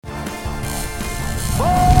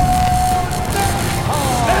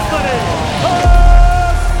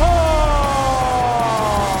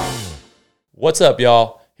What's up,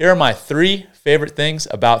 y'all? Here are my 3 favorite things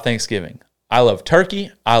about Thanksgiving. I love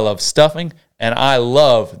turkey, I love stuffing, and I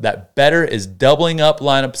love that Better is doubling up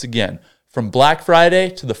lineups again. From Black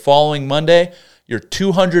Friday to the following Monday, your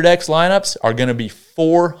 200X lineups are going to be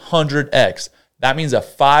 400X. That means a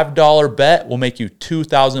 $5 bet will make you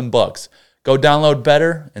 $2,000. Go download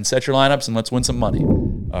Better and set your lineups, and let's win some money.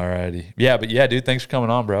 Alrighty. Yeah, dude, thanks for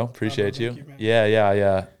coming on, bro. Appreciate you.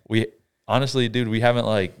 Yeah. We honestly, dude, we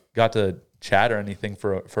haven't got to chat or anything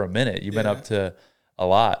for a minute. You've been up to a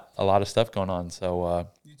lot of stuff going on. So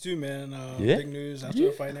you too, man. Big news after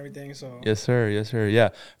the fight and everything. So yes, sir. Yeah.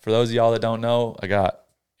 For those of y'all that don't know, I got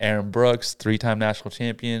Aaron Brooks, 3-time national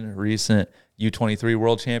champion, recent U23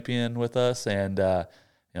 world champion with us, and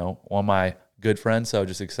one of my good friends. So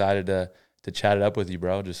just excited to chat it up with you,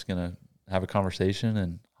 bro. Just gonna have a conversation,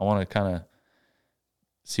 and I want to kind of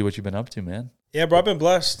see what you've been up to, man. Yeah, bro, I've been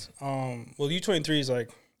blessed. U23 is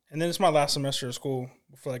and then it's my last semester of school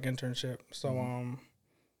for internship. So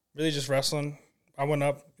really just wrestling. I went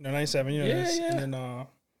up, 97, this, and then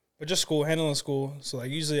but just school, handling school. So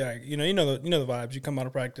usually you know the vibes. You come out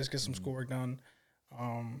of practice, get some schoolwork done,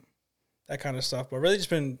 that kind of stuff. But really just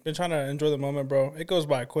been trying to enjoy the moment, bro. It goes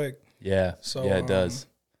by quick. Yeah. So it does.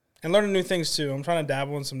 And learning new things too. I'm trying to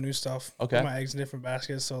dabble in some new stuff. Okay. Put my eggs in different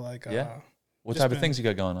baskets. So what type of things you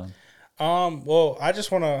got going on? Well, I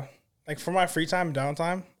just want to for my free time and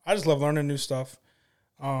downtime, I just love learning new stuff.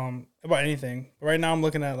 About anything. But right now I'm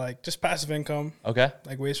looking at just passive income. Okay.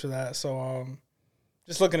 Ways for that. So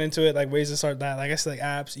just looking into it, ways to start that. I guess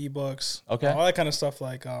apps, ebooks. Okay. All that kind of stuff.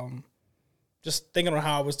 Just thinking on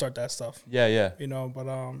how I would start that stuff. Yeah. But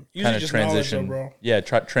usually just transition, knowledge, though, bro. Yeah,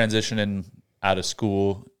 transitioning out of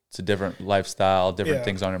school. It's a different lifestyle, different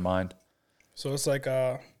things on your mind. So it's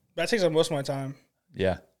that takes up most of my time.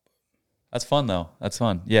 Yeah. That's fun though. That's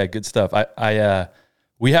fun. Yeah, good stuff.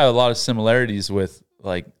 We have a lot of similarities with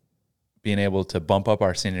being able to bump up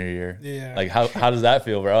our senior year. Yeah. How does that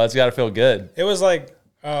feel, bro? It's got to feel good. It was I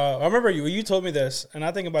remember you told me this, and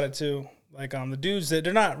I think about it too. The dudes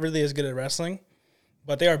they're not really as good at wrestling,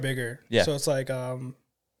 but they are bigger. Yeah. So it's I feel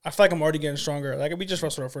like I'm already getting stronger. We just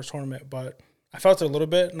wrestled our first tournament, but I felt it a little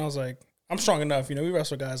bit, and I was I'm strong enough. We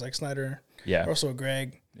wrestle guys like Snyder. Yeah. Wrestle with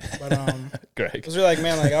Greg. But Greg. it was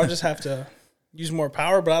really I'll just have to use more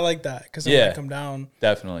power, but I like that because when I come down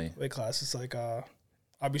definitely weight class, it's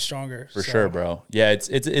I'll be stronger. For sure, bro. Yeah, it's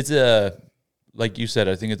a like you said,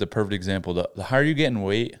 I think it's a perfect example. The higher you get in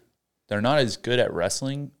weight, they're not as good at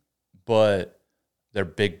wrestling, but they're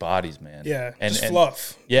big bodies, man. Yeah, and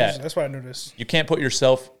fluff. Yeah. That's what I noticed. You can't put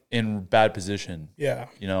yourself in bad position. Yeah.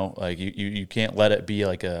 You can't let it be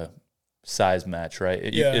a size match, right?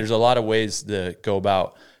 There's a lot of ways to go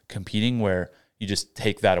about competing where you just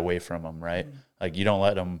take that away from them, right? Mm-hmm. You don't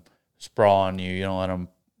let them sprawl on you. You don't let them,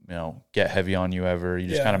 get heavy on you ever. You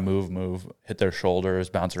just kind of move, hit their shoulders,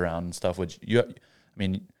 bounce around and stuff, which you're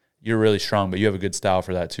really strong, but you have a good style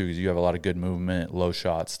for that too, because you have a lot of good movement, low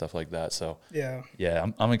shots, stuff like that. So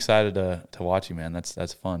I'm excited to watch you, man.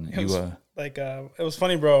 That's fun. It was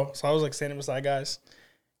funny, bro. So I was standing beside guys,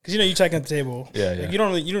 because you check at the table. Yeah. You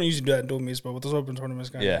don't usually do that in dual meets, but with those open tournaments,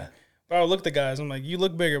 guys. Yeah. But I would look at the guys. I'm you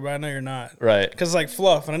look bigger, but I know you're not. Right. Because it's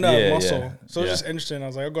fluff, and I know I have muscle. Yeah. So it's just interesting. I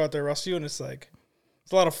was I'll go out there, wrestle you, and it's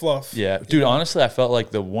it's a lot of fluff. Yeah, dude. Honestly, I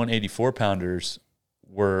felt the 184 pounders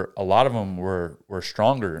a lot of them were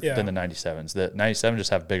stronger than the 97s. The 97 just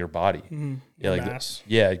have bigger body. Mm-hmm. Yeah, mass.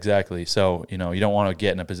 Yeah, exactly. So you don't want to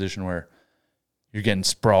get in a position where you're getting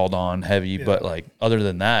sprawled on heavy. Yeah. But other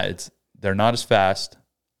than that, they're not as fast.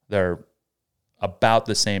 They're about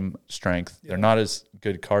the same strength. Yeah. They're not as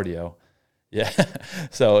good cardio. Yeah.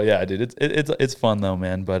 So yeah, dude, it's fun though,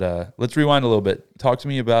 man. But let's rewind a little bit. Talk to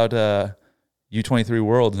me about U23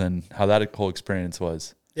 Worlds and how that whole experience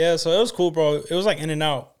was. Yeah, so it was cool, bro. It was in and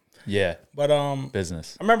out. Yeah. But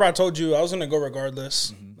business. I remember I told you I was gonna go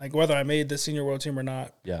regardless, whether I made the senior world team or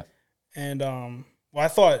not. Yeah. And I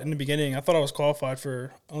thought in the beginning, I was qualified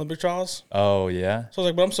for Olympic trials. Oh yeah. So I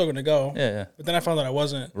was but I'm still gonna go. Yeah. But then I found out I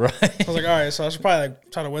wasn't. Right. So I was all right, so I should probably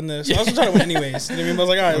try to win this. I was gonna try to win anyways. You know what I mean? But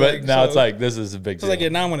I was all right. But now it's this is a big deal. So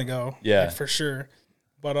now I'm gonna go. Yeah. For sure.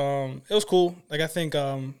 But it was cool. I think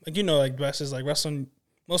best is wrestling.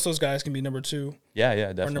 Most of those guys can be number 2. Yeah,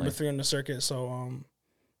 definitely. Or number 3 on the circuit. So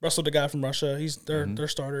wrestled the guy from Russia. He's their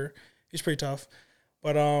starter. He's pretty tough.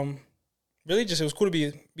 But really just it was cool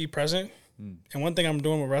to be present. And one thing I'm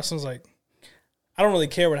doing with wrestling is I don't really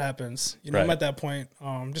care what happens. I'm at that point,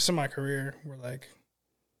 just in my career where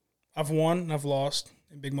I've won and I've lost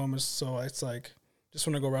in big moments. So it's just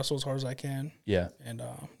want to go wrestle as hard as I can. Yeah. And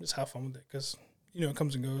just have fun with it because, it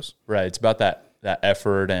comes and goes. Right. It's about that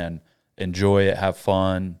effort and enjoy it, have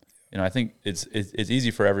fun. I think it's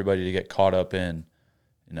easy for everybody to get caught up in,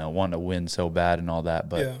 wanting to win so bad and all that.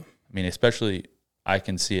 But I mean, especially I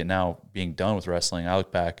can see it now being done with wrestling. I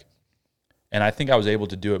look back and I think I was able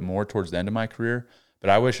to do it more towards the end of my career, but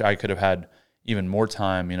I wish I could have had even more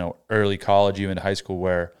time, early college, even to high school,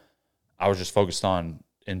 where I was just focused on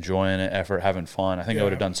enjoying it, effort, having fun. I think I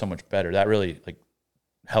would have done so much better. That really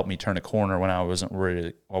helped me turn a corner when I wasn't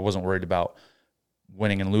worried about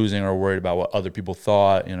winning and losing or worried about what other people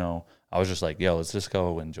thought. I was just like, yo, let's just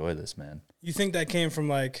go enjoy this, man. You think that came from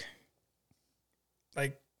like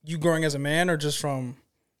you growing as a man, or just from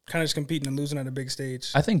kind of just competing and losing at a big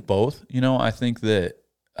stage? I think both. I think that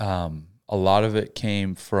a lot of it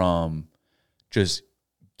came from just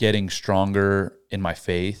getting stronger in my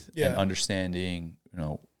faith and understanding,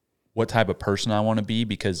 what type of person I want to be.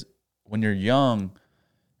 Because when you're young,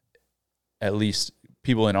 at least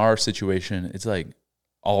people in our situation, it's like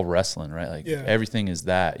all wrestling, right? Everything is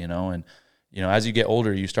that, and, as you get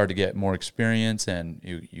older, you start to get more experience, and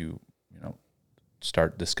you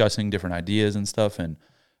start discussing different ideas and stuff. And,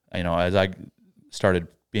 as I started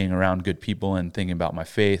being around good people and thinking about my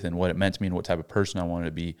faith and what it meant to me and what type of person I wanted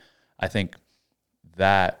to be, I think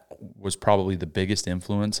that was probably the biggest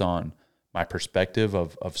influence on my perspective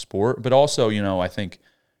of sport. But also, I think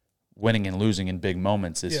winning and losing in big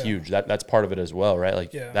moments is huge. That's part of it as well,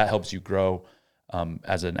 right? That helps you grow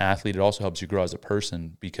as an athlete. It also helps you grow as a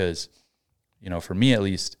person because, for me at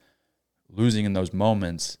least, losing in those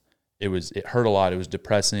moments, it hurt a lot. It was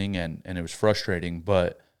depressing and it was frustrating,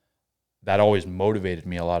 but that always motivated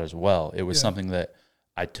me a lot as well. It was something that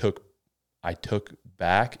I took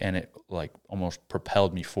back, and it almost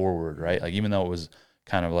propelled me forward, right? Even though it was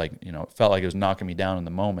kind of it felt like it was knocking me down in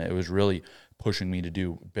the moment, it was really pushing me to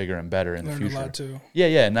do bigger and better in the future. A lot too.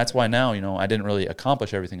 Yeah. And that's why now, I didn't really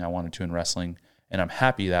accomplish everything I wanted to in wrestling, and I'm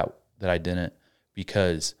happy that I didn't,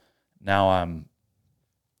 because now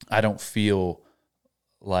I don't feel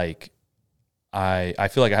like I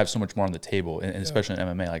feel like I have so much more on the table, and especially in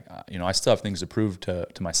MMA, I still have things to prove to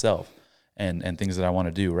myself and things that I want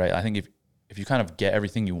to do, right? I think if you kind of get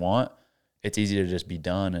everything you want, it's easy to just be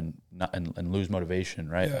done and lose motivation,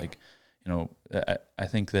 right? I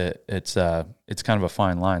think that it's kind of a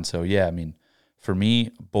fine line. So for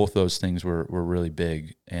me, both those things were really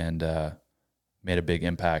big and made a big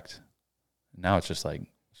impact. Now it's just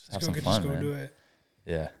have some fun, man. Do it.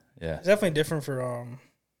 Yeah. It's definitely different for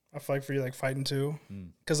I feel like for you fighting too,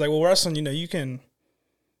 because wrestling, you can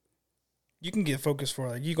get focused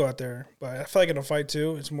for you go out there, but I feel like in a fight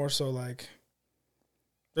too, it's more so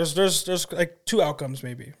there's two outcomes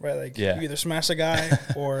maybe, right? You either smash a guy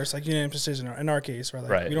or it's unanimous decision. In our case,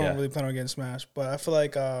 right? We don't really plan on getting smashed, but I feel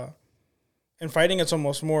like in fighting it's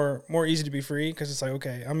almost more easy to be free, because it's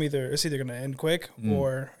okay, it's either gonna end quick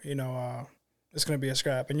or it's gonna be a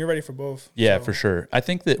scrap, and you're ready for both. Yeah, for sure. I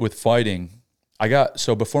think that with fighting,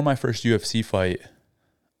 before my first UFC fight,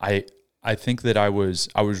 I think that I was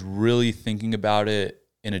really thinking about it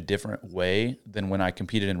in a different way than when I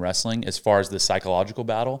competed in wrestling as far as the psychological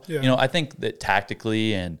battle. Yeah. I think that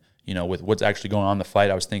tactically and, with what's actually going on in the fight,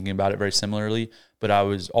 I was thinking about it very similarly, but I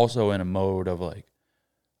was also in a mode of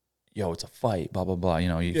yo, it's a fight, blah, blah, blah.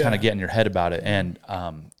 You kind of get in your head about it. And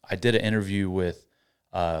I did an interview with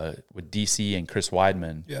DC and Chris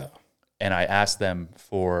Weidman. Yeah. And I asked them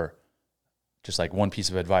for just one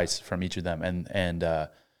piece of advice from each of them. And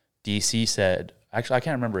DC said, actually, I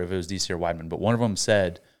can't remember if it was DC or Weidman, but one of them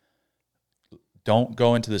said, don't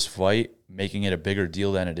go into this fight making it a bigger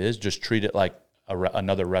deal than it is. Just treat it like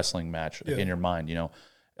another wrestling match in your mind.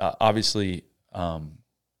 Obviously,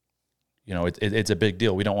 it's a big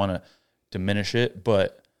deal. We don't want to diminish it,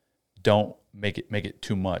 but don't make it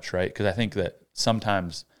too much, right? Because I think that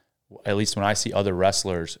sometimes, at least when I see other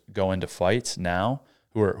wrestlers go into fights now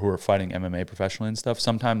who are fighting MMA professionally and stuff,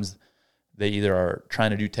 sometimes they either are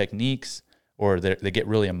trying to do techniques or they get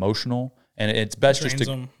really emotional, and it's best just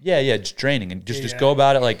to just draining, and just go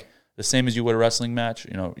about it the same as you would a wrestling match.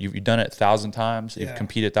 You've done it 1,000 times, you've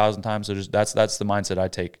competed 1,000 times, so that's the mindset I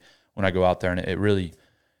take when I go out there, and it really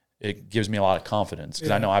gives me a lot of confidence,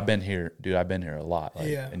 because I know I've been here, dude. I've been here a lot,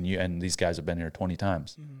 and these guys have been here 20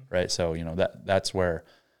 times, right? So that's where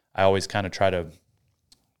I always kind of try to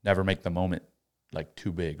never make the moment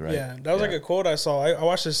too big, right? Yeah, that was a quote I saw. I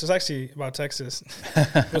watched this. It's actually about Texas.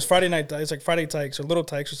 It was Friday night. It's Friday Tykes or Little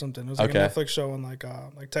Tykes or something. It was a Netflix show on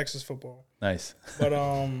Texas football. Nice. But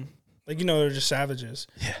they're just savages.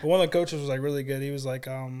 Yeah. But one of the coaches was really good. He was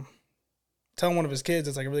telling one of his kids,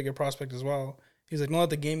 it's a really good prospect as well. He's don't let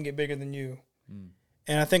the game get bigger than you.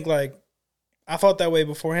 And I think I felt that way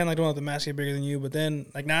beforehand. Don't let the match get bigger than you. But then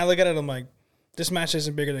now I look at it, I'm this match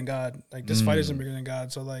isn't bigger than God. This fight isn't bigger than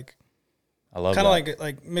God. So I love kind that. of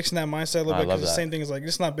like mixing that mindset a little bit, because the same thing is like,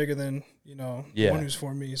 it's not bigger than, you know, the one who's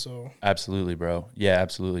for me. So absolutely, bro. Yeah,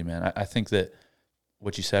 absolutely, man. I think that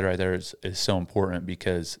what you said right there is so important,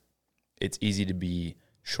 because it's easy to be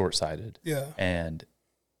short-sighted. Yeah. And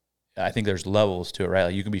I think there's levels to it, right?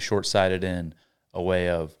 Like you can be short-sighted in a way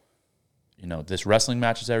of, you know, this wrestling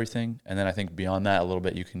match is everything. And then I think beyond that a little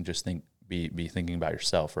bit, you can just be thinking about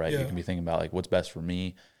yourself, right? You can be thinking about like what's best for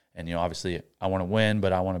me. And, you know, obviously I want to win,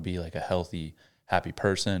 but I want to be like a healthy, happy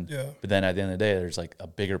person. Yeah. But then at the end of the day, there's like a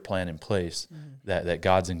bigger plan in place that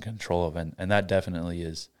God's in control of. And that definitely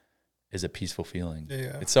is a peaceful feeling.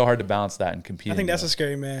 Yeah. It's so hard to balance that and compete. I think that's a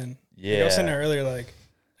scary man. Yeah. Like I was saying there earlier, like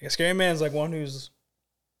a scary man is like one who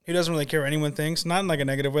doesn't really care what anyone thinks. Not in like a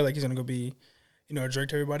negative way, like he's going to go be, you know, a jerk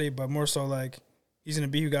to everybody, but more so like he's going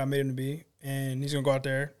to be who God made him to be. And he's going to go out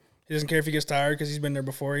there. He doesn't care if he gets tired because he's been there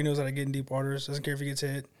before. He knows how to get in deep waters. Doesn't care if he gets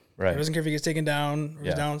hit. Right. Doesn't care if he gets taken down or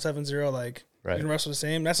he's down 7-0. Like, right. You can wrestle the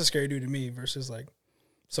same. That's a scary dude to me versus like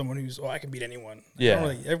someone who's, I can beat anyone. Like,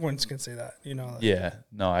 yeah. Everyone can say that, you know. Like, yeah.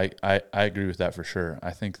 No, I agree with that for sure.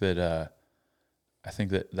 I think that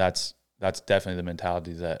that's definitely the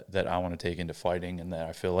mentality that I want to take into fighting, and that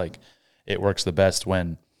I feel like it works the best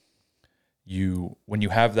when you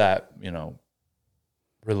have that, you know,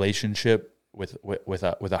 relationship with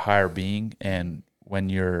a higher being, and when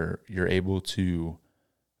you're able to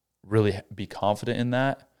really be confident in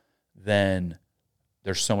that, then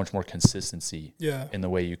there's so much more consistency in the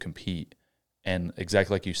way you compete. And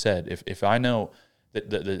exactly like you said, if I know that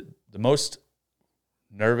the most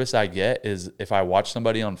nervous I get is if I watch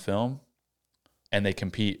somebody on film and they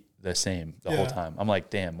compete the same the whole time. I'm like,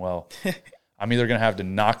 damn, well, I'm either going to have to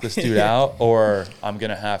knock this dude out, or I'm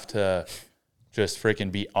going to have to just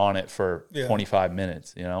freaking be on it for 25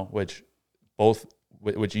 minutes, you know, which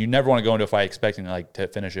you never want to go into a fight expecting like to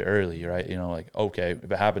finish it early, right? You know, like, okay,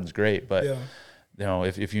 if it happens, great. But, you know,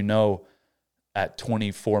 if you know at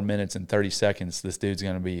 24 minutes and 30 seconds, this dude's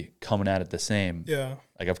going to be coming at it the same. Yeah.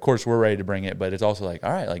 Like, of course we're ready to bring it, but it's also like,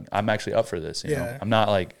 all right, like I'm actually up for this. You know, I'm not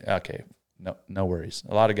like, okay, no worries.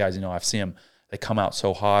 A lot of guys, you know, I've seen them, they come out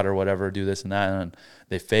so hot or whatever, do this and that, and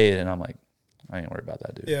they fade. And I'm like, I ain't worried about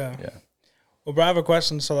that, dude. Yeah. Well, bro, I have a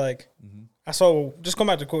question. So like, I saw, just going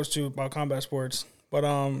back to quotes too about combat sports, but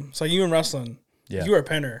so you in wrestling, you were a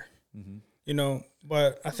penner, you know,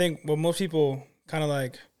 but I think what most people kind of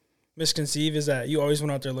like misconceive is that you always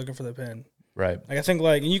went out there looking for the pin. Right. Like I think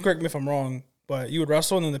like, and you correct me if I'm wrong, but you would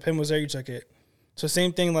wrestle and then the pin was there, you took it. So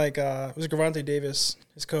same thing like it was Gervonta Davis,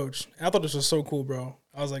 his coach. And I thought this was so cool, bro.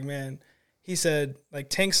 I was like, man, he said like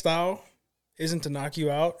Tank style isn't to knock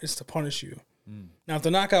you out, it's to punish you. Now if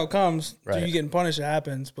the knockout comes, you getting punished, it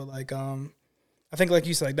happens. But like I think like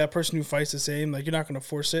you said, like that person who fights the same, like you're not gonna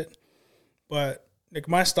force it. But like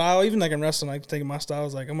my style, even like in wrestling, like thinking my style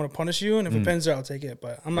is like I'm gonna punish you, and if a pin's there, I'll take it.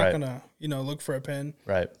 But I'm not gonna, you know, look for a pin.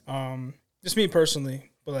 Right. Just me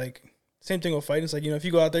personally. But like same thing with fighting. It's like, you know, if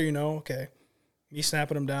you go out there, you know, okay, me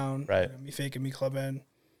snapping him down, you know, me faking, me clubbing,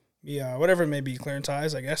 me whatever it may be, clearing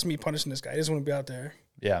ties. Like that's me punishing this guy. He doesn't want to be out there.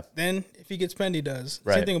 Yeah. Then if he gets pinned, he does.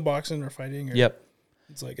 Same thing with boxing or fighting. Or,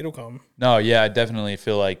 it's like it'll come. No, yeah, I definitely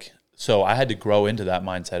feel like so I had to grow into that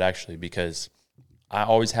mindset actually, because I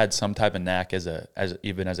always had some type of knack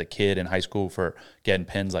even as a kid in high school for getting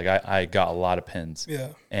pins. Like I got a lot of pins. Yeah.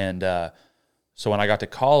 And so when I got to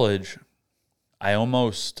college, I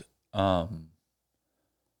almost I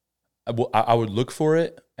would look for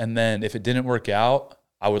it, and then if it didn't work out,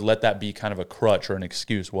 I would let that be kind of a crutch or an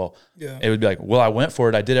excuse. Well, it would be like, well, I went for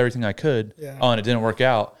it, I did everything I could, and it didn't work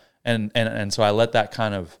out, and so I let that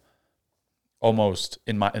kind of almost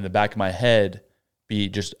in the back of my head be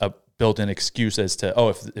just a built-in excuse as to,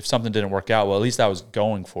 oh, if something didn't work out, well, at least I was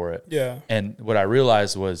going for it. Yeah. And what I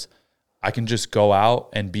realized was I can just go out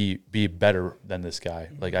and be better than this guy.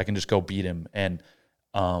 Like I can just go beat him. And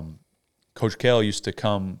Coach Kale used to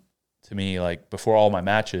come to me like before all my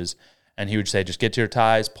matches, and he would say, just get to your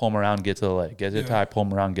ties, pull them around, get to the leg. Get to your tie, pull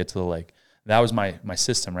them around, get to the leg. That was my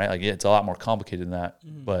system, right? Like it's a lot more complicated than that,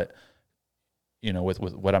 but you know, with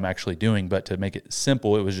what I'm actually doing. But to make it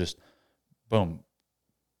simple, it was just boom,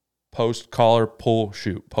 post, collar, pull,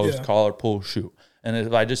 shoot, post, collar, pull, shoot. And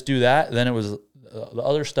if I just do that, then it was the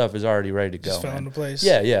other stuff is already ready to go. Just fell into place.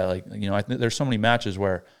 Yeah, yeah. Like, you know, there's so many matches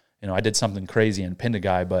where, you know, I did something crazy and pinned a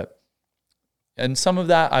guy, and some of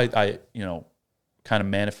that I you know, kind of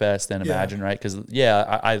manifest and imagine, right? Because,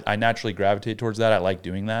 I naturally gravitate towards that. I like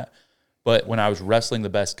doing that. But when I was wrestling the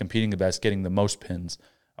best, competing the best, getting the most pins,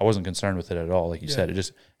 I wasn't concerned with it at all. Like you said, it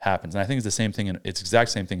just happens. And I think it's the same thing. It's exact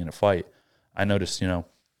same thing in a fight. I noticed, you know,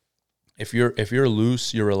 if you're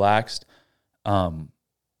loose, you're relaxed, and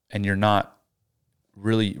you're not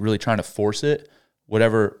really, really trying to force it,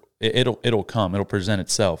 whatever, it'll come. It'll present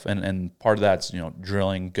itself. And part of that's,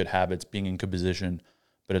 drilling good habits, being in good position.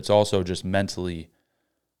 But it's also just mentally,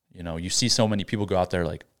 you see so many people go out there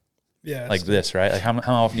like this, right? Like how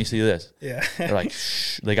often do you see this? Yeah. They're like,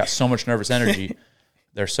 shh, they got so much nervous energy.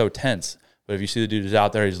 They're so tense. But if you see the dude who's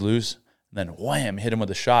out there, he's loose, and then wham, hit him with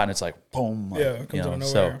a shot, and it's like, boom. Yeah, it comes out of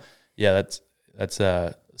nowhere. So, yeah, that's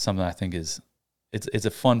something I think it's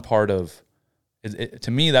a fun part of to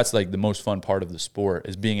me, that's like the most fun part of the sport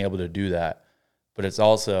is being able to do that. But it's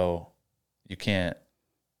also, it's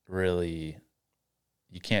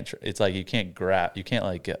like you can't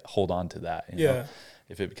like hold on to that. You know?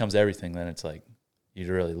 If it becomes everything, then it's like you'd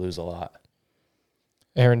really lose a lot.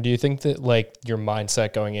 Aaron, do you think that like your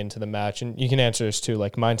mindset going into the match, and you can answer this too,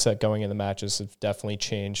 like mindset going in the matches have definitely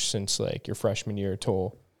changed since like your freshman year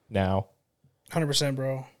till now? 100%,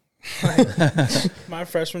 bro. My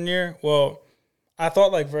freshman year, well, I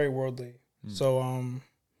thought like very worldly. So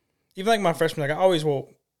even like my freshman, like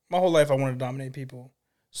my whole life I wanted to dominate people.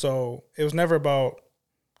 So it was never about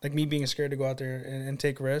like me being scared to go out there and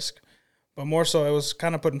take risk. But more so, it was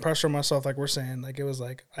kind of putting pressure on myself, like we're saying. Like, it was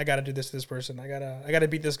like, I got to do this to this person. I gotta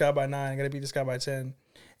beat this guy by 9. I got to beat this guy by 10.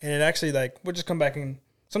 And it actually, like, would just come back and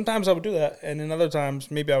sometimes I would do that. And then other times,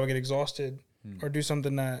 maybe I would get exhausted or do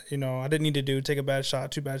something that, I didn't need to do, take a bad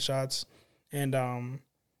shot, 2 bad shots. And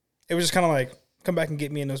it was just kind of like, come back and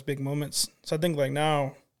get me in those big moments. So I think, like,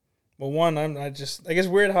 now, well, one, I guess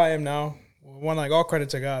weird how I am now. One, like, all credit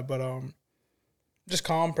to God. But just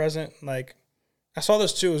calm, present, like, I saw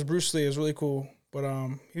this too. It was Bruce Lee. It was really cool. But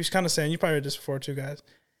he was kind of saying, you probably heard this before too, guys.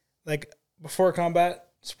 Like, before a combat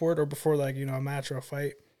sport or before, like, a match or a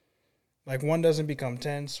fight, like, one doesn't become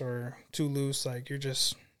tense or too loose. Like, you're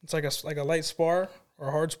just, it's like a light spar or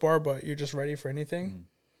a hard spar, but you're just ready for anything.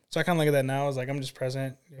 So I kind of look at that now as, like, I'm just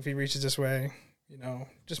present. If he reaches this way,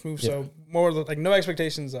 just move. So more, like, no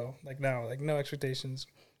expectations, though. Like, now, like, no expectations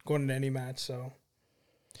going into any match, so.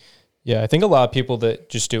 Yeah, I think a lot of people that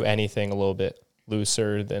just do anything a little bit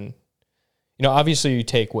looser than, obviously you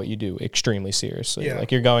take what you do extremely seriously. Yeah.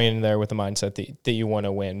 Like, you're going in there with the mindset that you want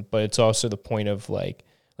to win, but it's also the point of like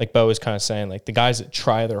Bo was kind of saying, like, the guys that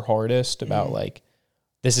try their hardest about like,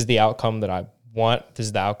 this is the outcome that I want, this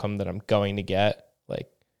is the outcome that I'm going to get. Like,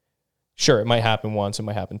 sure, it might happen once, it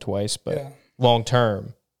might happen twice, but long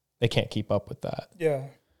term, they can't keep up with that. Yeah.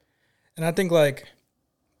 And I think, like,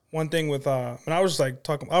 one thing with, when I was like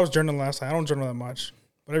I was journaling last night. I don't journal that much,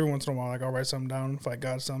 but every once in a while, like, I'll write something down if like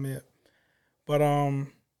God's telling me it. But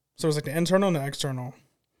so it's like the internal and the external.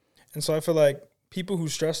 And so I feel like people who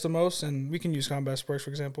stress the most, and we can use combat sports, for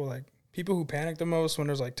example, like people who panic the most when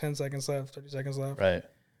there's like 10 seconds left, 30 seconds left, right,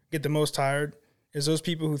 get the most tired, is those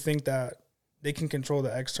people who think that they can control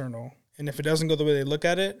the external. And if it doesn't go the way they look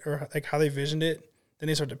at it or like how they visioned it, then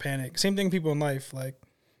they start to panic. Same thing people in life. Like,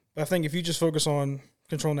 but I think if you just focus on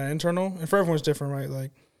controlling that internal, and for everyone's different, right?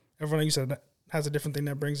 Like, everyone, like you said, has a different thing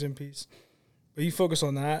that brings in peace. But you focus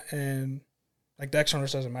on that, and like the external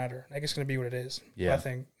just doesn't matter. Like, it's gonna be what it is. Yeah. But I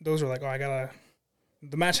think those are like,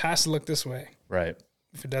 the match has to look this way. Right.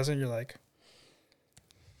 If it doesn't, you're like,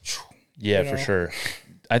 yeah, for sure.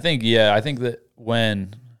 I think that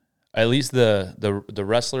when at least the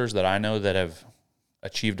wrestlers that I know that have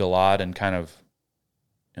achieved a lot and kind of,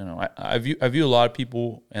 I view a lot of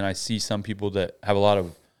people, and I see some people that have a lot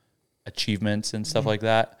of achievements and stuff like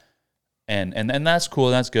that. And that's cool,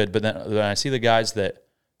 and that's good. But then when I see the guys that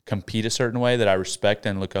compete a certain way that I respect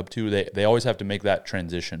and look up to, they always have to make that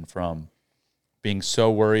transition from being so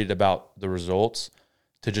worried about the results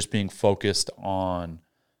to just being focused on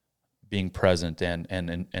being present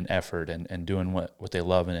and effort and doing what they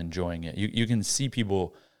love and enjoying it. You can see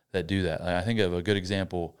people that do that. Like, I think of a good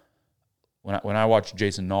example when I watch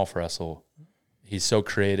Jason Nolf wrestle. He's so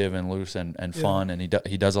creative and loose and fun, and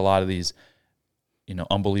he does a lot of these,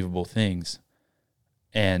 unbelievable things.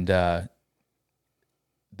 And that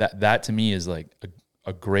to me is like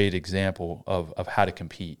a great example of how to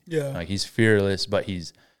compete. Yeah, like, he's fearless, but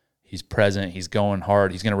he's present. He's going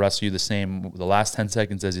hard. He's going to wrestle you the last 10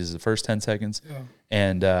 seconds as he's the first 10 seconds. Yeah.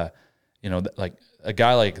 And like a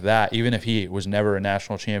guy like that, even if he was never a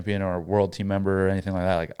national champion or a world team member or anything like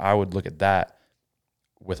that, like, I would look at that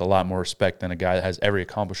with a lot more respect than a guy that has every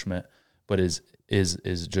accomplishment but is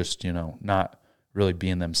just, not really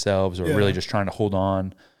being themselves or really just trying to hold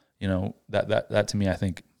on. That to me, I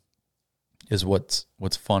think, is what's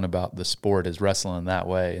fun about the sport, is wrestling that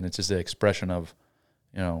way. And it's just an expression of,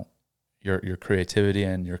 your creativity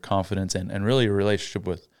and your confidence and really your relationship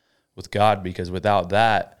with God, because without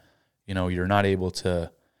that, you're not able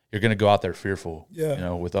to, you're going to go out there fearful. Yeah.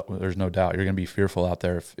 There's no doubt you're going to be fearful out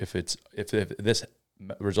there if this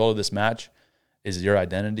result of this match is your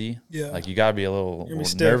identity. Yeah. Like you got to be a little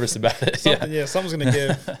nervous about it. Yeah, something's going to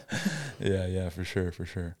give. Yeah, for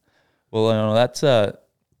sure. Well, that's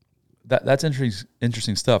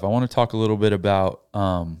interesting stuff. I want to talk a little bit about,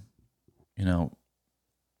 for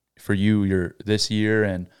you, this year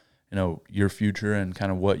and, your future and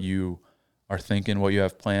kind of what you are thinking, what you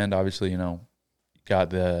have planned. Obviously, you got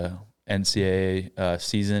the NCAA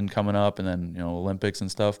season coming up and then, Olympics and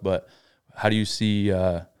stuff. But how do you see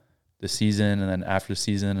the season and then after the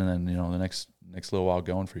season and then, the next little while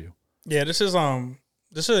going for you? Yeah, this is an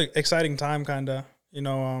exciting time kind of,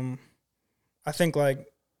 I think like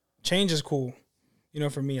change is cool,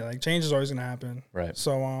 for me, like change is always going to happen. Right.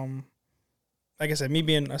 So, like I said, me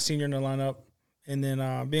being a senior in the lineup and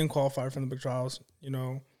then being qualified for the big trials,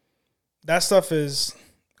 that stuff is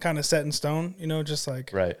kind of set in stone, just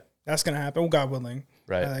like right. That's going to happen. Well, God willing.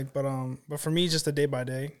 Right. But for me, just the day by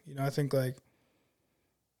day, I think like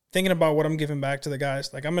thinking about what I'm giving back to the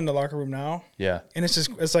guys, like I'm in the locker room now. Yeah. And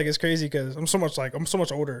it's crazy because I'm so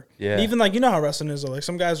much older. Yeah. And even like, how wrestling is though. Like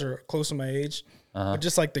some guys are close to my age, but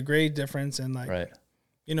just like the grade difference and like, right.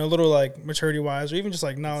 A little like maturity wise or even just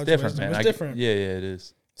like knowledge. It's different, man. It's different. Yeah, it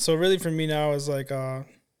is. So really for me now is like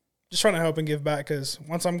just trying to help and give back because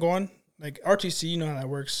once I'm going, like RTC, you know how that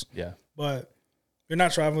works. Yeah. But you're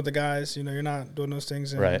not traveling with the guys, you're not doing those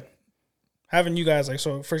things. And right. Having you guys, like,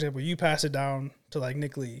 so for example, you pass it down to like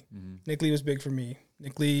Nick Lee. Mm-hmm. Nick Lee was big for me.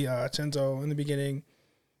 Nick Lee, Chenzo in the beginning.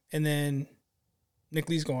 And then Nick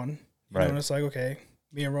Lee's gone. Right. And it's like, okay,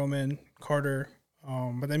 me and Roman, Carter,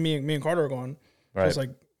 but then me and Carter are gone. Right. So it's like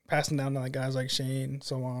passing down to like guys like Shane.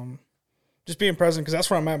 So just being present because that's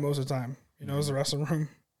where I'm at most of the time. It's the wrestling room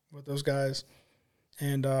with those guys.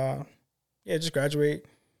 And just graduate,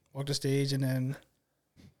 walk the stage, and then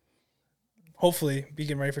hopefully be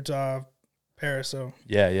getting ready for Paris. So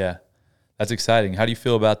yeah, that's exciting. How do you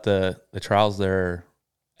feel about the trials there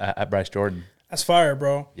at Bryce Jordan? That's fire,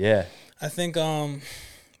 bro. Yeah, I think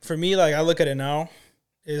for me, like I look at it now,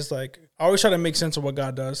 is like I always try to make sense of what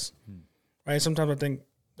God does. Right? Sometimes I think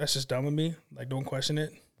that's just dumb with me. Like don't question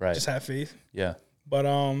it. Right. Just have faith. Yeah. But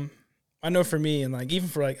I know for me and like even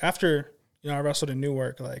for like after I wrestled in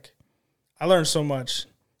Newark, like I learned so much.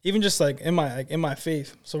 Even just like in my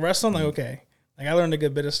faith. So wrestling, like okay. Like I learned a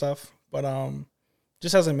good bit of stuff, but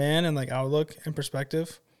just as a man and like outlook and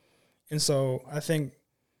perspective. And so I think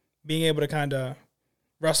being able to kind of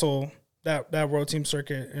wrestle that world team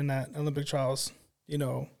circuit and that Olympic trials,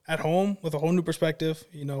 at home with a whole new perspective,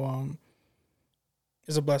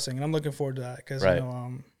 is a blessing. And I'm looking forward to that because, right.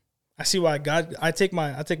 I see why I take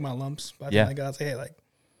my lumps, but I feel like God's like, hey, like,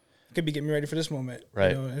 it could be getting me ready for this moment,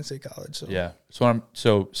 right. In state college. So. Yeah. For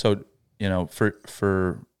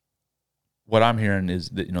what I'm hearing is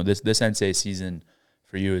that, this NCAA season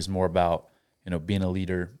for you is more about, being a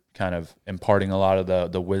leader, kind of imparting a lot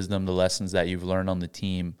of the wisdom, the lessons that you've learned on the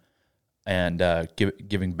team and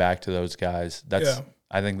giving back to those guys.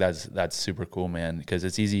 I think that's super cool, man, because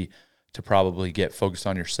it's easy to probably get focused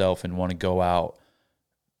on yourself and want to go out,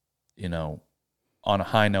 on a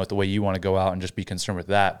high note the way you want to go out and just be concerned with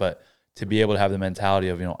that. But to be able to have the mentality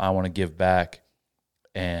of, I want to give back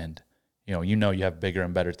and, you have bigger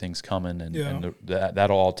and better things coming and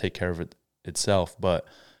that'll all take care of it itself. But,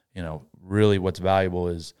 really what's valuable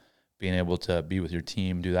is being able to be with your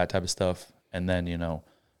team, do that type of stuff. And then,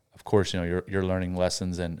 of course, you're learning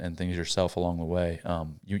lessons and things yourself along the way.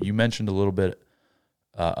 You mentioned a little bit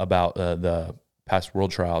about the past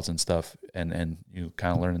world trials and stuff and you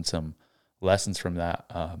kind of learning some lessons from that.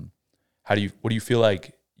 What do you feel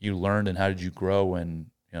like you learned and how did you grow when,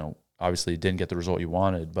 obviously didn't get the result you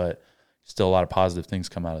wanted, but still a lot of positive things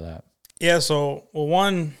come out of that? Yeah. So,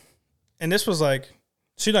 one, and this was like,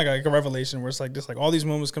 seemed like a revelation where it's like, just like all these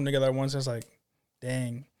moments come together at once. And it's like,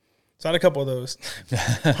 dang. So I had a couple of those.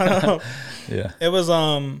 Yeah. It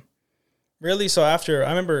was, really, so after, I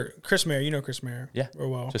remember Chris Mayer, Chris Mayer. Yeah. Real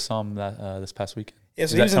well. Just saw him this past weekend. Yeah,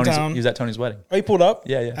 so he was in town. He was at Tony's wedding. Oh, he pulled up?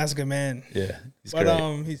 Yeah. That's a good man. Yeah. He's but,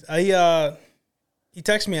 great. He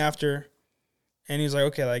texted me after and he's like,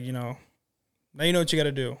 okay, like, now you know what you got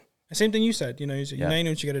to do. The same thing you said, now you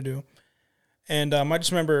know what you got to do. And I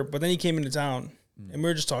just remember, but then he came into town and we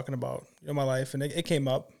were just talking about, my life and it came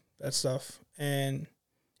up, that stuff. And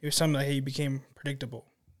it was something like, hey, you became predictable.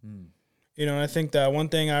 And I think that one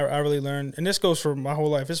thing I really learned, and this goes for my whole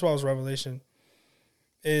life, this is why I was revelation,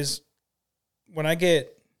 is when I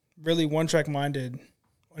get really one-track minded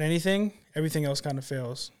on anything, everything else kind of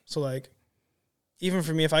fails. So, like, even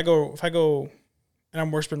for me, if I go and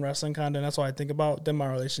I'm worshiping wrestling kind of, and that's all I think about, then my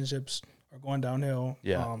relationships are going downhill.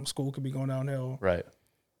 Yeah. School could be going downhill. Right.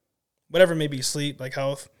 Whatever it may be, sleep, like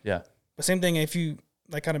health. Yeah. But same thing, if you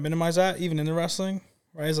like kind of minimize that even in the wrestling,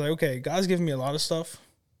 right? It's like, okay, God's giving me a lot of stuff,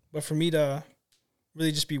 but for me to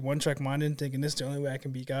really just be one track minded and thinking this is the only way I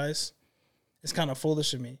can beat guys, it's kind of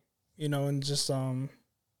foolish of me, you know, and just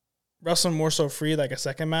wrestling more so free, like a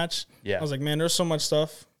second match. Yeah. I was like, man, there's so much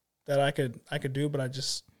stuff that I could do, but I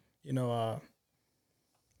just, you know,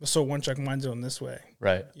 was so one track minded on this way.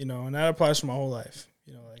 Right. You know, and that applies to my whole life.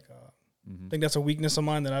 You know, like I think that's a weakness of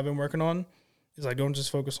mine that I've been working on. Is like don't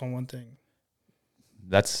just focus on one thing.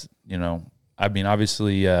 That's, you know, I mean,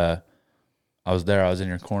 obviously, I was there. I was in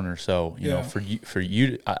your corner, so you know, for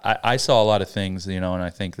you, I saw a lot of things, you know, and I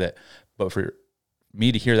think that, but for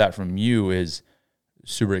me to hear that from you is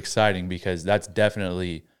super exciting because that's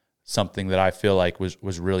definitely something that I feel like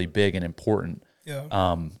was really big and important.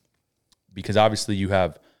 Yeah. Because obviously you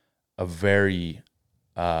have a very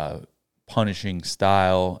punishing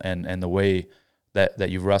style, and the way that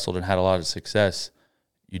you've wrestled and had a lot of success,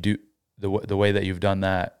 you do the way that you've done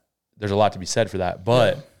that. There's a lot to be said for that,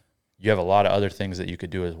 but you have a lot of other things that you could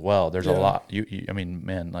do as well. There's a lot. You I mean,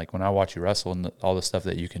 man, like when I watch you wrestle and all the stuff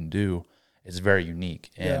that you can do, it's very unique.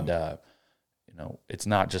 And you know, it's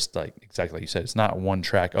not just like exactly like you said. It's not one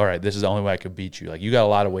track. All right, this is the only way I could beat you. Like you got a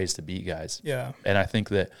lot of ways to beat guys. Yeah. And I think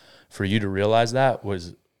that for you to realize that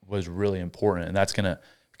was really important, and that's gonna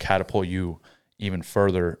catapult you even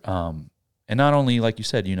further. And not only, like you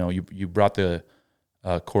said, you know, you brought the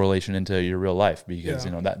correlation into your real life because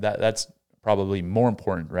you know that's probably more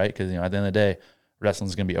important, right? Because you know at the end of the day,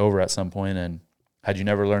 wrestling's gonna be over at some point, and had you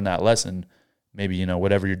never learned that lesson, maybe you know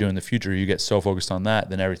whatever you're doing in the future, you get so focused on that,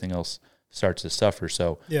 then everything else starts to suffer.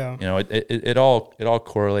 So you know it all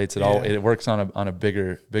correlates. It works on a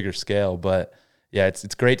bigger scale. But yeah,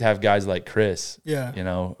 it's great to have guys like Chris, you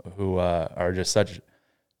know, who are just such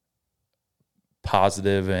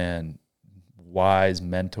positive and wise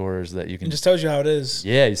mentors that you can. He just tells you how it is.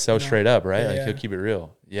 Yeah, he's so straight up, right? Yeah, like he'll keep it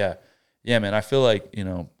real. Yeah, man. I feel like you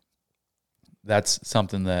know that's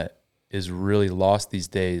something that is really lost these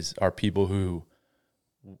days. Are people who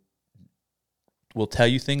will tell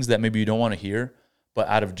you things that maybe you don't want to hear, but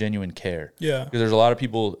out of genuine care. Yeah, because there's a lot of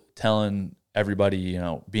people telling everybody, you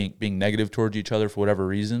know, being negative towards each other for whatever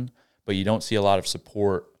reason, but you don't see a lot of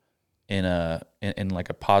support in like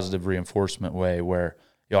a positive reinforcement way where,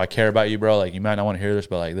 yo, I care about you, bro. Like you might not want to hear this,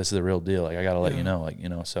 but like this is the real deal. Like I gotta let you know, like you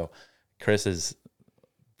know. So Chris is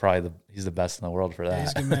probably he's the best in the world for that. Yeah,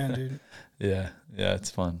 he's a good man, dude. yeah,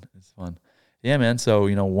 it's fun. Yeah, man. So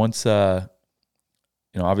you know, once you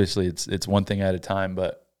know, obviously it's one thing at a time,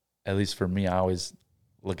 but at least for me, I always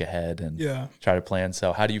look ahead and try to plan.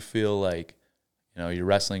 So how do you feel like, you know, your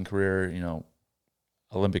wrestling career, you know,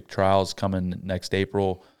 Olympic trials coming next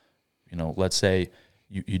April, you know, let's say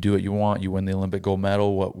you do what you want, you win the Olympic gold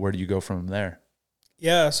medal, where do you go from there?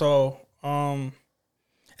 Yeah, so and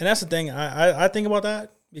that's the thing. I think about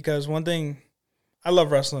that because one thing, I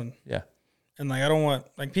love wrestling. Yeah. And like I don't want,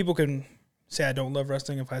 like people can say I don't love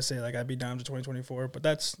wrestling if I say like I'd be down to 2024, but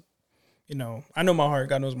that's, you know, I know my heart,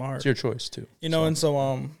 God knows my heart. It's your choice too. You know, and so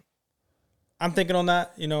I'm thinking on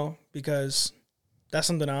that, you know, because that's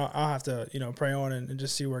something I'll have to, you know, pray on and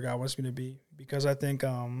just see where God wants me to be. Because I think,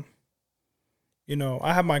 you know,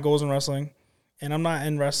 I have my goals in wrestling, and I'm not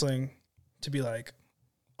in wrestling to be like,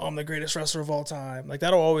 oh, I'm the greatest wrestler of all time. Like,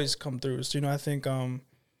 that'll always come through. So, you know, I think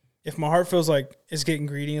if my heart feels like it's getting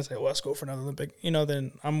greedy, it's like, well, let's go for another Olympic, you know,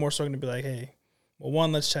 then I'm more so going to be like, hey, well,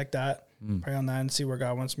 one, let's check that, pray on that and see where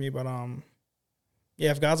God wants me. But,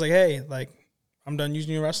 yeah, if God's like, hey, like, I'm done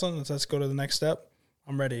using your wrestling, let's go to the next step,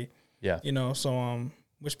 I'm ready. Yeah. You know, so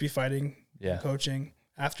which be fighting, coaching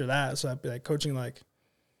after that. So I'd be like coaching like,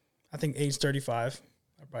 I think age 35.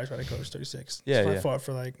 I'd probably try to coach 36. Yeah. So I fought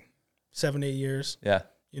for like 7-8 years. Yeah.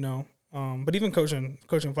 You know, but even coaching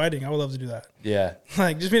fighting, I would love to do that. Yeah.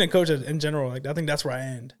 Like just being a coach in general, like I think that's where I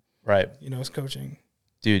end. Right. You know, it's coaching.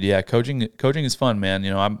 Dude, yeah, coaching is fun, man. You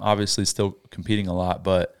know, I'm obviously still competing a lot,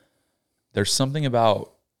 but there's something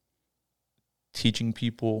about teaching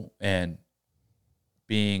people and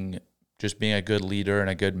being a good leader and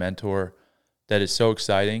a good mentor that is so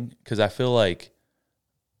exciting, because I feel like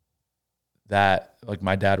that, like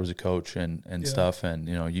my dad was a coach and stuff, and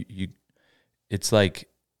you know, you it's like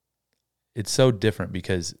it's so different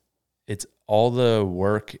because it's all the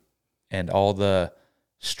work and all the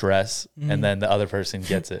stress, and then the other person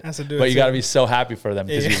gets it. But you got to be so happy for them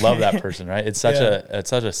because you love that person, right? It's such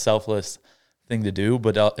a selfless thing to do,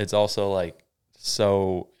 but it's also like it's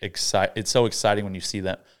so exciting when you see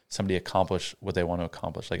that somebody accomplish what they want to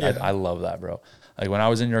accomplish. Like I love that, bro. Like when I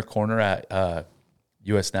was in your corner at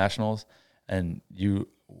U.S. Nationals and you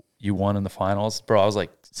won in the finals, bro, I was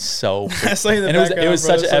like so, and it was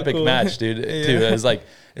such an epic match, dude. Too. It was like,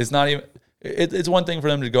 it's not even, it's one thing for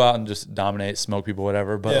them to go out and just dominate, smoke people,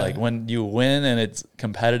 whatever. But like when you win and it's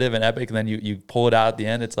competitive and epic, and then you pull it out at the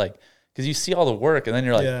end, it's like, because you see all the work, and then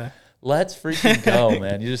you're like, let's freaking go,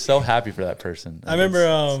 man. You're just so happy for that person. I remember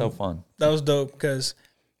it's so fun. That was dope because,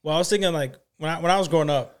 well, I was thinking like when I was growing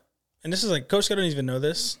up, and this is like Coach K don't even know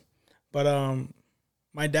this, but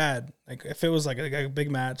my dad, like if it was like a big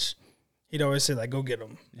match, he'd always say like, go get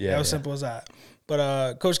him. Yeah, how simple as that.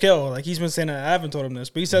 But Coach K, like he's been saying that, I haven't told him this,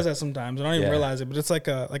 but he says that sometimes. I don't even realize it, but it's like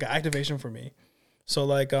an activation for me. So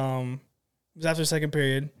like it was after the second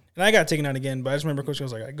period, and I got taken out again, but I just remember Coach K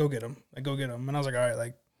was like, go get him, and I was like, all right,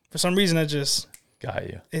 like for some reason that just got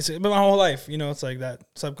you. It's been my whole life, it's like that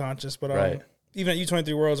subconscious. But even at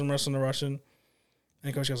U23 Worlds, I'm wrestling the Russian,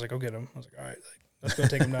 and Coach K was like, go get him. I was like, all right, like, let's go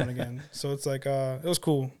take him down again. So it's like it was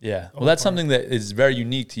cool. Yeah. Well, that's something that is very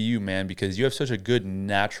unique to you, man, because you have such a good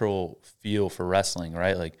natural feel for wrestling,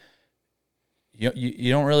 right? Like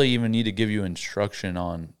you don't really even need to give you instruction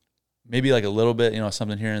on, maybe like a little bit,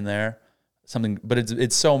 something here and there, something, but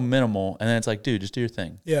it's so minimal, and then it's like, dude, just do your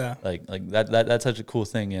thing. Yeah. Like that's such a cool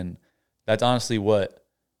thing, and that's honestly what,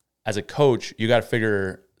 as a coach, you got to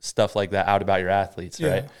figure stuff like that out about your athletes,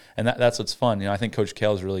 right? And that's what's fun. I think Coach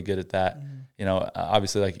Kale is really good at that.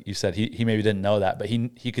 Obviously, like you said, he maybe didn't know that, but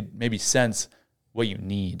he could maybe sense what you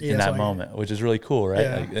need in that moment, which is really cool, right?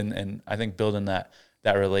 Yeah. Like, and I think building that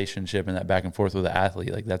relationship and that back and forth with the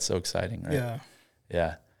athlete, like that's so exciting, right? Yeah.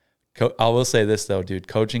 Yeah. I will say this though, dude,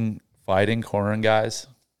 coaching, fighting, cornering guys,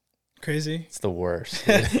 crazy. It's the worst.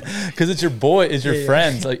 Because it's your boy, it's your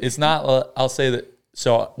friends. Like it's not, I'll say that.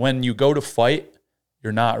 So when you go to fight,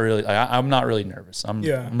 you're not really, I'm not really nervous. I'm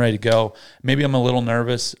ready to go. Maybe I'm a little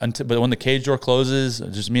nervous, but when the cage door closes,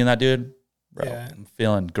 just me and that dude, bro, I'm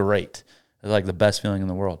feeling great. It's like the best feeling in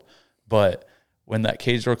the world. But when that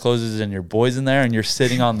cage door closes and your boy's in there and you're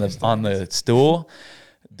sitting on the stool,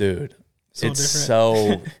 dude,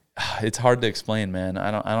 it's hard to explain, man. I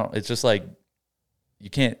don't, it's just like, you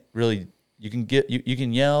can't really, you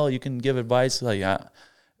can yell, you can give advice, like,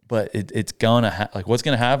 but it's gonna like what's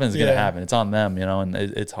gonna happen is gonna happen. It's on them, and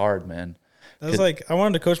it's hard, man. That's like I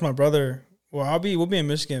wanted to coach my brother. Well, we'll be in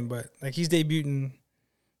Michigan, but like he's debuting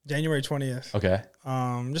January 20th. Okay.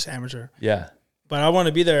 Just amateur. Yeah. But I wanted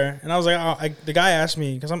to be there, and I was like, the guy asked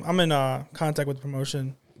me because I'm in contact with the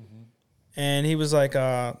promotion, and he was like,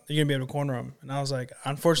 "You're gonna be able to corner him," and I was like,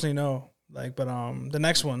 "Unfortunately, no." Like, but the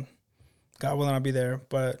next one, God willing, I'll be there.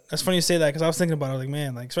 But that's funny you say that because I was thinking about it. I was like,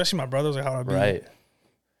 man, like especially my brother was like, how would I be? Right.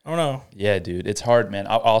 I don't know. Yeah, dude, it's hard, man.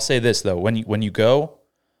 I'll say this though: when you go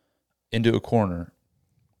into a corner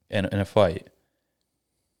in a fight,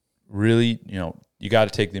 really, you got to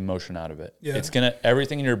take the emotion out of it. Yeah. It's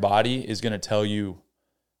everything in your body is gonna tell you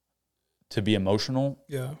to be emotional.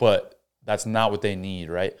 Yeah. But that's not what they need,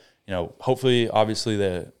 right? Hopefully, obviously,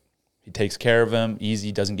 he takes care of him,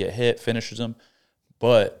 easy, doesn't get hit, finishes him.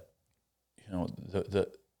 But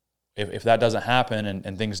if that doesn't happen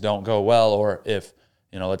and things don't go well, or if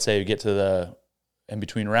let's say you get to the in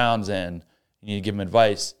between rounds and you need to give them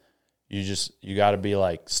advice, you got to be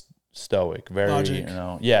like stoic, very logic.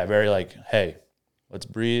 Very like, hey, let's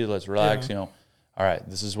breathe, let's relax. All right,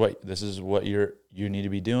 this is what you need to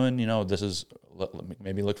be doing. This is,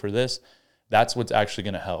 maybe look for this. That's what's actually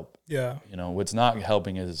going to help. Yeah. What's not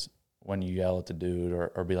helping is when you yell at the dude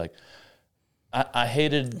or be like, I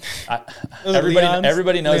hated.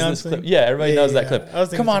 Everybody knows Leon's this clip. Yeah, everybody knows that clip.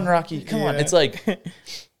 Come on, Rocky. Come on. It's like,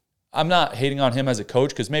 I'm not hating on him as a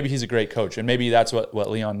coach because maybe he's a great coach and maybe that's what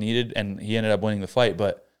Leon needed and he ended up winning the fight.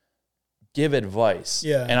 But give advice.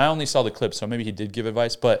 Yeah. And I only saw the clip, so maybe he did give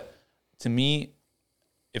advice. But to me,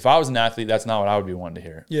 if I was an athlete, that's not what I would be wanting to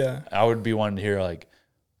hear. Yeah. I would be wanting to hear like,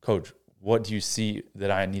 Coach, what do you see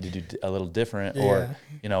that I need to do a little different, or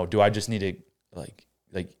do I just need to like.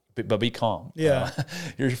 But be calm. Yeah,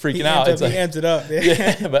 you're freaking out. He amped it up.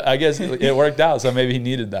 Yeah, but I guess it worked out. So maybe he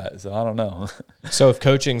needed that. So I don't know. So if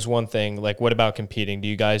coaching's one thing, like what about competing? Do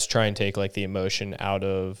you guys try and take like the emotion out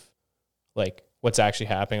of like what's actually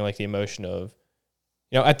happening? Like the emotion of,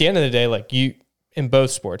 at the end of the day, like you in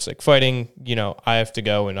both sports, like fighting, I have to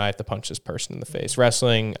go and I have to punch this person in the face.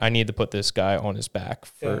 Wrestling, I need to put this guy on his back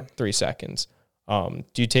for 3 seconds. Do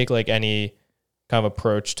you take like any kind of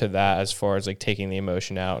approach to that as far as like taking the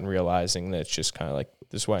emotion out and realizing that it's just kind of like,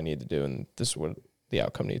 this is what I need to do and this is what the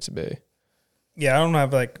outcome needs to be? Yeah, I don't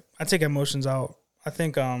have like, I take emotions out. I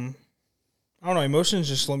think, I don't know, emotions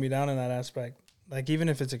just slow me down in that aspect. Like even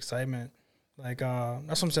if it's excitement, like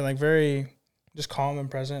that's what I'm saying, like very just calm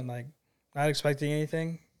and present, like not expecting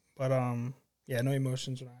anything, but no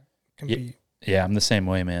emotions when I compete. Yeah, I'm the same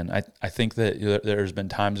way, man. I think that there's been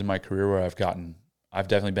times in my career where I've gotten I've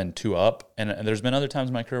definitely been too up, and there's been other times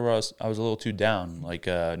in my career where I was a little too down, like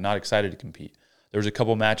not excited to compete. There was a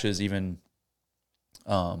couple matches even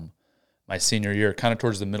my senior year, kind of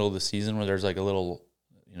towards the middle of the season, where there's like a little,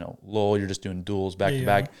 lull. You're just doing duels back to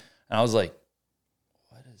back, and I was like,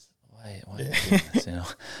 why am I doing this?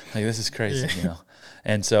 Like this is crazy,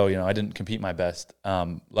 And so I didn't compete my best.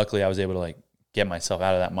 Luckily, I was able to like get myself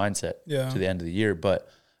out of that mindset to the end of the year, but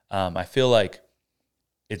I feel like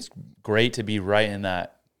it's great to be right in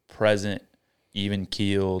that present,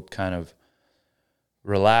 even-keeled, kind of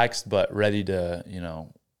relaxed, but ready to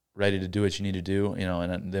do what you need to do,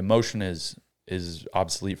 and the emotion is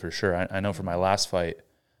obsolete for sure. I know for my last fight,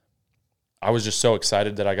 I was just so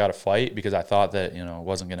excited that I got a fight because I thought that, it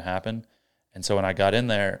wasn't going to happen. And so when I got in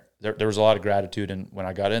there, there was a lot of gratitude. And when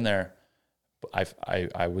I got in there,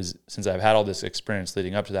 I was, since I've had all this experience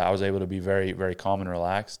leading up to that, I was able to be very, very calm and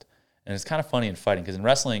relaxed. And it's kind of funny in fighting because in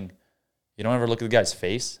wrestling, you don't ever look at the guy's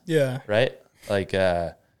face. Yeah. Right? Like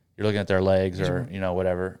you're looking at their legs or,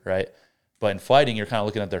 whatever, right? But in fighting, you're kind of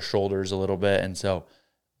looking at their shoulders a little bit. And so,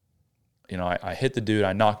 I hit the dude,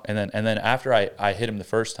 I knocked, and then after I hit him the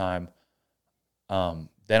first time,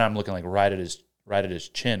 then I'm looking like right at his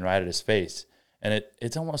chin, right at his face. And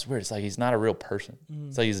it's almost weird. It's like he's not a real person.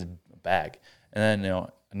 It's like he's a bag. And then, I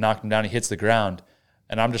knocked him down, he hits the ground,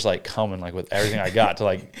 and I'm just like coming like with everything I got to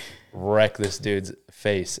like wreck this dude's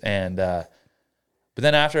face. And but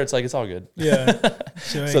then after it's like it's all good. Yeah.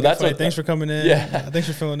 So that's like, thanks for coming in. Yeah. Thanks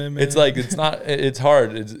for filling in, man. It's like it's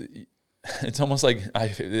hard. It's almost like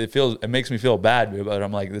it makes me feel bad, but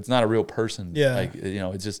I'm like, it's not a real person. Yeah. Like,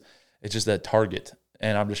 it's just that target,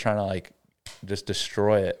 and I'm just trying to like just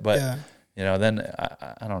destroy it. But then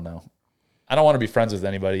I don't know. I don't want to be friends with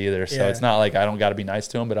anybody either. So it's not like I don't got to be nice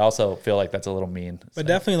to him, but I also feel like that's a little mean. But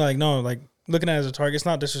definitely like, no, like looking at it as a target, it's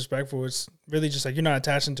not disrespectful. It's really just like, you're not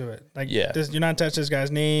attaching to it. Like you're not attached to this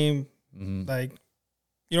guy's name. Mm-hmm. Like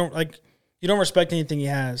you don't respect anything he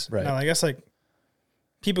has. Right. Now, I guess like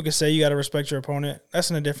people could say you got to respect your opponent. That's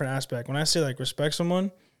in a different aspect. When I say like respect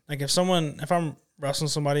someone, like if I'm wrestling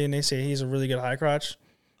somebody and they say he's a really good high crotch,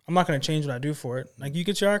 I'm not going to change what I do for it. Like, you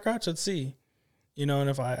get your high crotch, let's see. And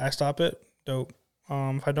if I stop it, dope.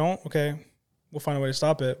 If I don't, okay, we'll find a way to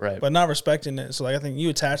stop it. Right. But not respecting it. So, like, I think you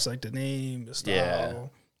attach, like, the name, the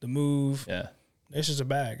style, the move. Yeah. It's just a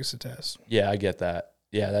bag. It's a test. Yeah, I get that.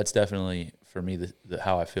 Yeah, that's definitely, for me,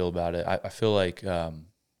 how I feel about it. I feel like,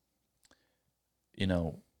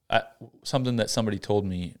 something that somebody told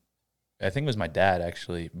me, I think it was my dad,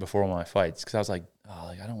 actually, before one of my fights, because I was like,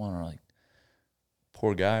 I don't want to, like,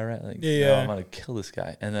 poor guy, right? Like, I'm going to kill this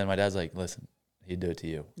guy. And then my dad's like, listen, he'd do it to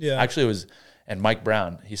you. Yeah. Actually, it was, and Mike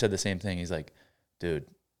Brown, he said the same thing. He's like, dude,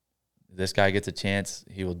 this guy gets a chance,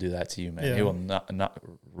 he will do that to you, man. Yeah. He will not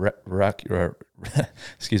wreck your,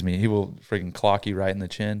 excuse me, he will freaking clock you right in the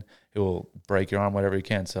chin. He will break your arm, whatever he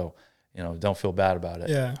can. So, don't feel bad about it.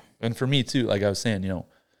 Yeah. And for me, too, like I was saying,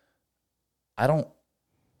 the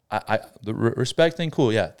respect thing,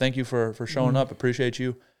 cool. Yeah. Thank you for showing up. Appreciate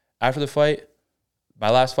you. After the fight, my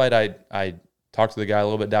last fight, I talked to the guy a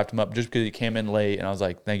little bit, dapped him up just because he came in late, and I was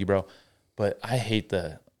like, thank you, bro. But I hate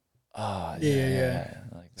the, Like,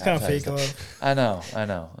 it's kind of fake love. I know.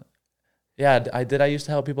 Yeah, I used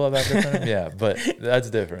to help people out back there. Yeah, but that's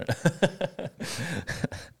different.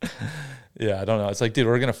 Yeah, I don't know. It's like, dude,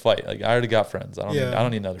 we're gonna fight. Like, I already got friends. I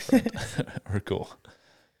don't need another friend. We're cool.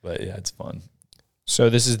 But yeah, it's fun. So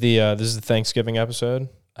this is the Thanksgiving episode.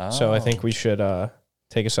 Oh. So I think we should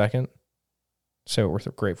take a second, say what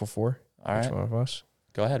we're grateful for. All right. Each one of us.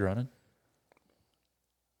 Go ahead, Ronan.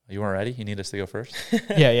 You weren't ready? You need us to go first?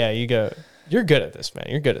 Yeah, you go. You're good at this, man.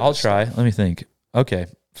 You're good at this. I'll try. Let me think. Okay.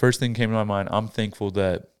 First thing came to my mind. I'm thankful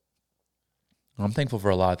for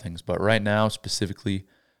a lot of things, but right now specifically,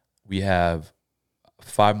 we have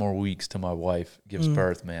 5 more weeks till my wife gives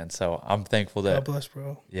birth, man. So I'm thankful that. God bless,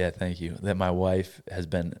 bro. Yeah, thank you. That my wife has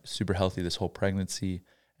been super healthy this whole pregnancy,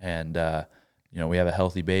 and we have a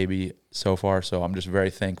healthy baby so far. So I'm just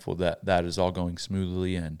very thankful that is all going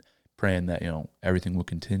smoothly, and praying that everything will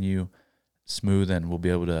continue smooth, and we'll be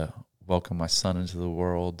able to welcome my son into the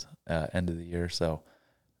world end of the year. So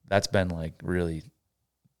that's been like really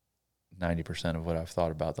 90% of what I've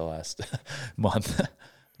thought about the last month.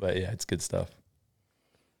 But yeah, it's good stuff.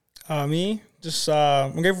 Me, just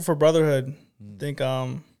I'm grateful for brotherhood. I think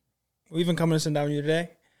we even coming to sit down with you today.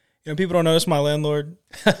 People don't know it's my landlord,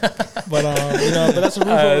 but but that's a roof.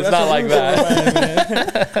 It's not like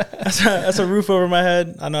that. That's a roof over my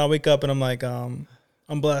head. I know I wake up and I'm like, I'm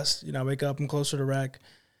blessed. I wake up, I'm closer to rec.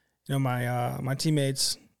 My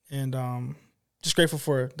teammates, and just grateful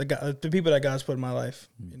for the people that God's put in my life.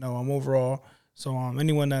 I'm overall. So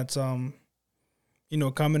anyone that's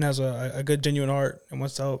come and has a good, genuine heart and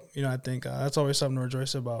wants to help, I think that's always something to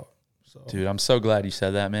rejoice about. So. Dude, I'm so glad you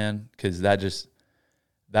said that, man, because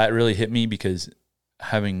that really hit me, because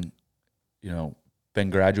having, been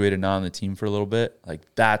graduated now on the team for a little bit, like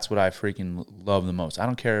that's what I freaking love the most. I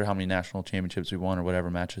don't care how many national championships we won or whatever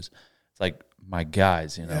matches. It's like my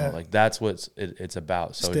guys, like that's what it's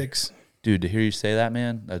about. So, Sticks. Dude, to hear you say that,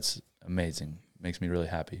 man, that's amazing. Makes me really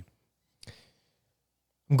happy.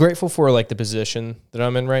 I'm grateful for like the position that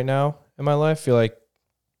I'm in right now in my life. I feel like,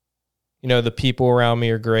 the people around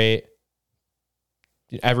me are great.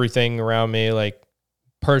 Everything around me, like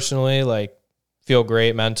personally, like feel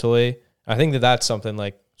great mentally. I think that that's something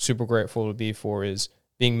like super grateful to be for, is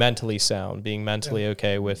being mentally sound, being mentally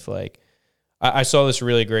okay with like, I saw this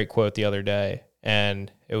really great quote the other day,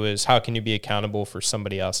 and it was, how can you be accountable for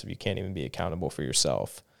somebody else if you can't even be accountable for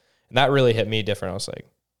yourself? And that really hit me different. I was like,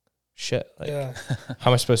 shit, like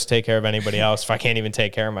how am I supposed to take care of anybody else if I can't even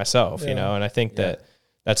take care of myself, And I think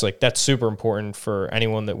that's super important for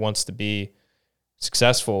anyone that wants to be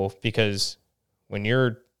successful, because when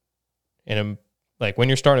you're when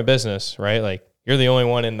you're starting a business, right? Like you're the only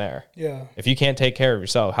one in there. Yeah. If you can't take care of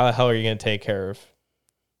yourself, how the hell are you going to take care of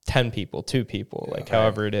 10 people, 2 people, like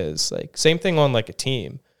however it is? Like same thing on like a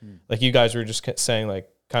team. Like you guys were just saying, like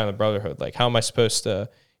kind of the brotherhood, like how am I supposed to,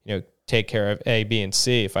 take care of A, B, and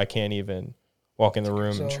C if I can't even walk in the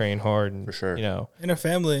room and train hard? And, for sure. In a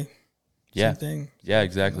family. Same thing. Yeah,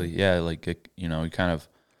 exactly. Yeah. Like, you kind of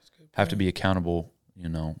have to be accountable,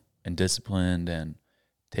 and disciplined, and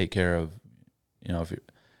take care of, if you,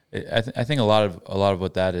 I think a lot of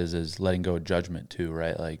what that is letting go of judgment too,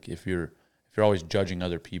 right? Like if you're always judging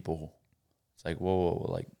other people, it's like, whoa,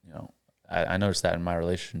 like, I noticed that in my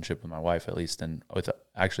relationship with my wife, at least, and with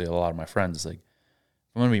actually a lot of my friends. Like,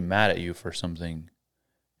 if I'm going to be mad at you for something,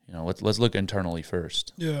 let's look internally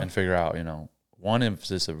first and figure out, one, if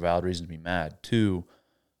this is a valid reason to be mad. 2,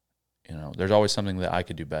 there's always something that I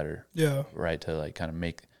could do better. Yeah. Right. To like kind of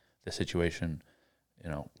make the situation,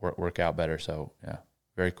 work out better. So yeah,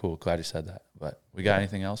 very cool. Glad you said that. But we got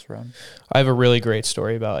anything else, Ron? I have a really great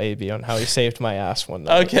story about AB on how he saved my ass one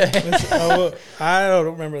night. Okay. I don't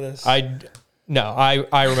remember this. I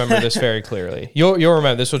remember this very clearly. You'll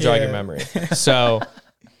remember this. Will jog your memory. So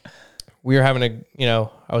we were having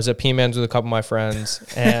I was at P-Man's with a couple of my friends,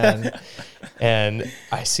 and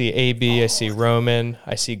I see AB, I see Roman,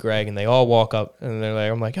 I see Greg, and they all walk up, and they're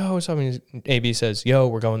like, I'm like, oh, what's up? And AB says, yo,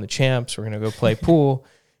 we're going to Champs. We're going to go play pool.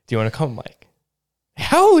 Do you want to come? I'm like,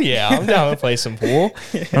 hell yeah, I'm down to play some pool.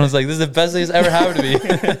 And I was like, this is the best thing that's ever happened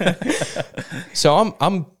to me. So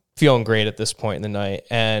I'm feeling great at this point in the night,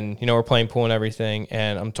 and we're playing pool and everything,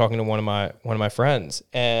 and I'm talking to one of my friends,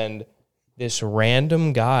 and this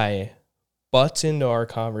random guy butts into our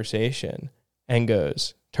conversation and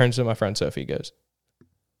turns to my friend Sophie, goes,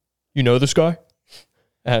 you know this guy?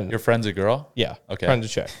 And your friend's a girl? Yeah. Okay. Friend's a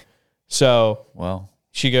chick. So well,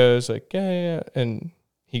 she goes like, yeah. And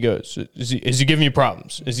he goes, is he giving you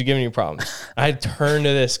problems? Is he giving you problems? I turn to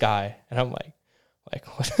this guy and I'm like,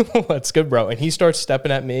 what's good, bro? And he starts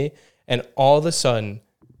stepping at me, and all of a sudden,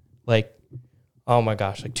 like, oh my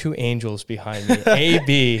gosh, like 2 angels behind me,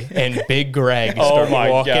 AB and Big Greg start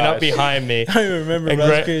walking up behind me. I remember,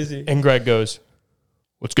 that's crazy. And Greg goes,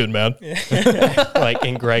 what's good, man? Like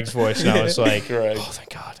in Greg's voice. And I was like, Greg. oh, thank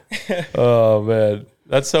God. Oh, man.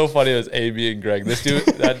 That's so funny. It was AB and Greg. This dude,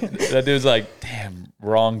 that dude's like, damn,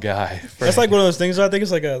 wrong guy. That's like one of those things. I think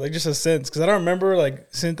it's like just a sense, because I don't remember like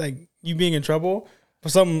you being in trouble.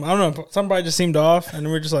 But something, I don't know, somebody just seemed off, and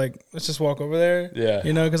we're just like, let's just walk over there. Yeah.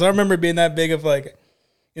 Because I remember being that big of like,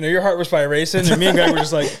 your heart was probably racing, and me and Greg were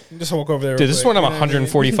just like, just walk over there. Dude, this is when I'm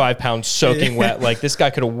 145 pounds soaking wet. Like, this guy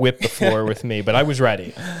could have whipped the floor with me, but I was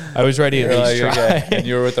ready. I was ready to at least try. And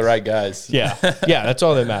you were with the right guys. Yeah, that's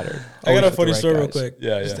all that mattered. I got a funny story real quick.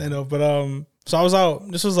 Yeah. But so I was out.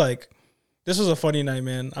 This was a funny night,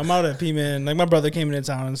 man. I'm out at P-Man. Like, my brother came into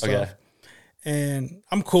town and stuff. Okay. And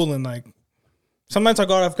I'm cooling, like, some nights I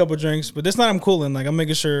go out, have a couple drinks, but this night I'm cooling. Like, I'm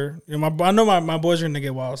making sure, I know my boys are going to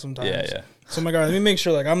get wild sometimes. Yeah. So I'm like, all right, let me make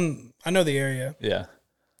sure, like, I know the area. Yeah.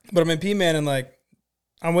 But I'm in P-Man, and, like,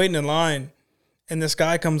 I'm waiting in line, and this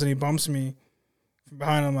guy comes and he bumps me from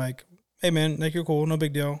behind. I'm like, hey, man, like, you're cool, no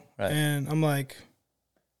big deal. Right. And I'm like,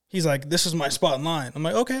 he's like, this is my spot in line. I'm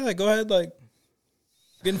like, okay, like, go ahead, like,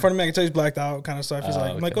 get in front of me. I can tell he's blacked out kind of stuff. He's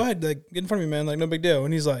like, I'm like, go ahead, like, get in front of me, man, like, no big deal.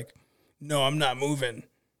 And he's like, no, I'm not moving.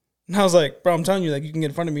 And I was like, bro, I'm telling you, like, you can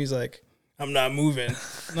get in front of me. He's like, I'm not moving.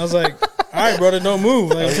 And I was like, all right, brother, don't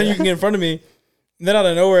move. Like, I'm telling you, you can get in front of me. And then out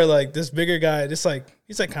of nowhere, like, this bigger guy, he's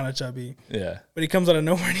like kind of chubby. Yeah. But he comes out of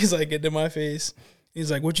nowhere and he's like, getting in my face.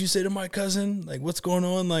 He's like, what you say to my cousin? Like, what's going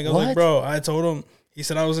on? Like, I was like, bro, I told him He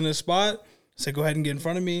said I was in his spot. I said, go ahead and get in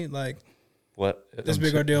front of me. Like, what? This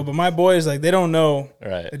big ordeal. But my boys, like, they don't know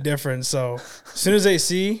right. the difference. So as soon as they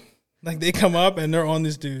see, like, they come up and they're on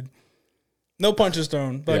this dude. No punches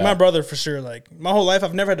thrown. But like my brother, for sure. Like, my whole life,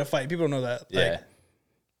 I've never had to fight. People don't know that. Like,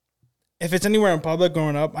 if it's anywhere in public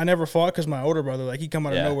growing up, I never fought because my older brother, like, he'd come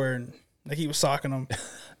out of nowhere and, like, he was socking them.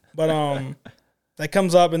 But that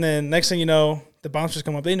comes up, and then next thing you know, the bouncers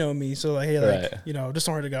come up. They know me. So, like, hey, like, you know, just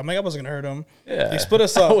don't hurt the guy. I'm like, I wasn't going to hurt him. Yeah. They split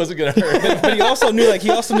us up. I wasn't going to hurt him. But he also knew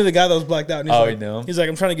the guy that was blacked out. And he's he like, knew him? He's like,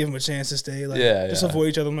 I'm trying to give him a chance to stay. Like, just avoid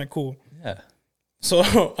each other. I'm like, cool. Yeah.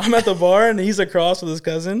 So I'm at the bar, and he's across with his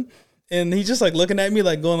cousin. And he's just, like, looking at me,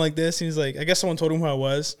 like, going like this. And he's like, I guess someone told him who I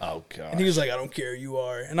was. Oh, God. And he was like, I don't care who you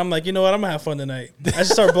are. And I'm like, you know what? I'm going to have fun tonight. I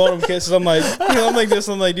just start blowing him kisses. I'm like, I'm like this.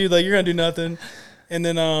 I'm like, dude, like, you're going to do nothing. And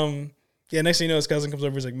then, next thing you know, his cousin comes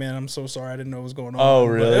over. He's like, man, I'm so sorry. I didn't know what was going on. Oh,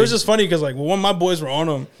 really? But it was just funny because, like, one of my boys were on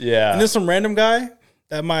him. Yeah. And then some random guy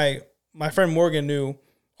that my friend Morgan knew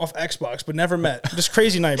off Xbox, but never met. Just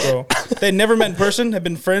crazy night, bro. They never met in person, have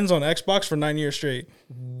been friends on Xbox for 9 years straight.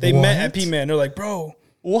 They met at P-Man. They're like, bro,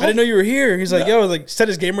 I didn't know you were here. He's like, yo, like, said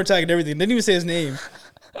his gamer tag and everything. Didn't even say his name.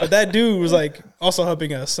 But that dude was, like, also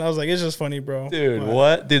helping us. I was like, it's just funny, bro. Dude,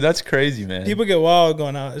 what? Dude, that's crazy, man. People get wild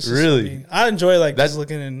going out. It's just really? Funny. I enjoy, like, just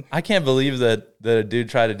looking and... I can't believe that a dude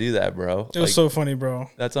tried to do that, bro. It was so funny, bro.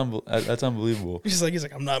 That's unbelievable. He's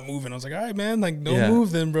like, I'm not moving. I was like, all right, man. Like, don't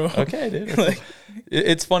move then, bro. Okay, dude. Like,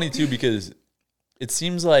 it's funny, too, because it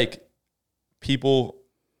seems like people...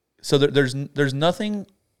 So there's nothing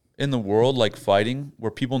in the world like fighting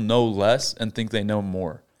where people know less and think they know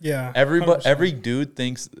more. Yeah. Every dude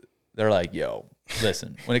thinks they're like, yo,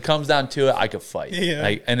 listen, when it comes down to it, I could fight. Yeah.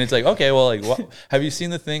 Like, and it's like, okay, well, like, what? Have you seen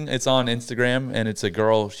the thing? It's on Instagram, and it's a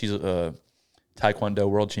girl. She's a Taekwondo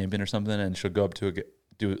world champion or something, and she'll go up to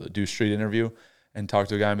do a street interview and talk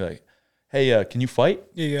to a guy and be like, hey, can you fight?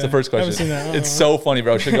 Yeah. It's the first question. I haven't seen that. It's so funny,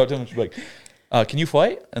 bro. She'll go up to him and she'll be like, can you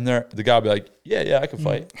fight? And the guy will be like, yeah, I can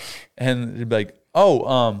fight. And he'd be like,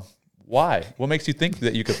 oh, why? What makes you think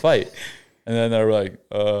that you could fight? And then they're like,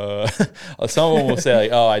 someone will say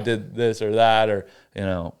like, oh, I did this or that, or, you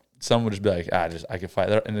know, someone would just be like, I can fight.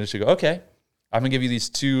 And then she'll go, okay, I'm gonna give you these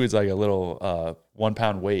two. It's like a little 1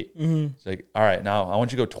 pound weight. Mm-hmm. It's like, all right, now I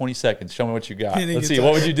want you to go 20 seconds. Show me what you got. Let's see.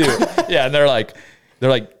 What would you do? Yeah. And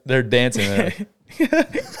they're dancing there.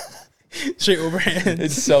 Straight overhand.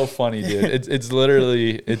 It's so funny, dude. It's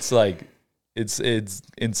literally, it's like, it's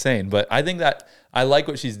insane. But I think that I like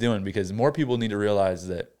what she's doing because more people need to realize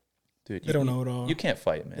that, dude, they don't know it all. You can't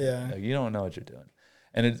fight, man. Yeah. Like, you don't know what you're doing.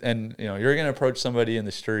 And you know, you're going to approach somebody in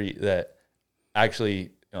the street that actually, you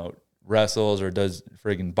know, wrestles or does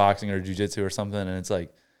friggin' boxing or jiu-jitsu or something. And it's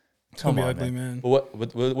like, come on, ugly, man. But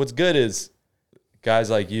what's good is guys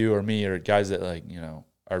like you or me or guys that, like, you know,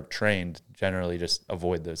 are trained generally just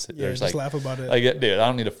avoid those. Yeah, just like, laugh about it. Like, dude, I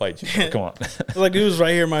don't need to fight you. Bro. Come on. Like, dude was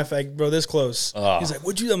right here in my face, bro, this close. He's like,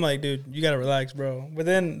 what'd you? I'm like, dude, you got to relax, bro. But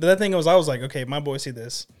then the thing was, I was like, okay, my boys see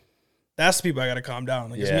this. That's the people I got to calm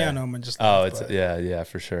down. Like, it's me, I know him and just laugh, yeah,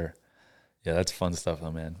 for sure. Yeah, that's fun stuff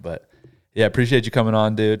though, man. But yeah, appreciate you coming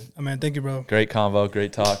on, dude. Oh, man, thank you, bro. Great convo,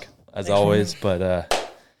 great talk as always. But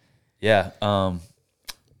yeah,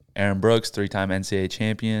 Aaron Brooks, 3-time NCAA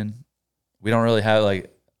champion. We don't really have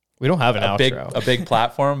we don't have an outro. A big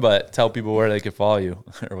platform, but tell people where they can follow you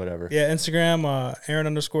or whatever. Yeah, Instagram,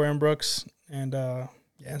 Aaron_Aaron Brooks. And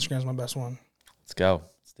Instagram's my best one. Let's go.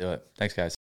 Let's do it. Thanks, guys.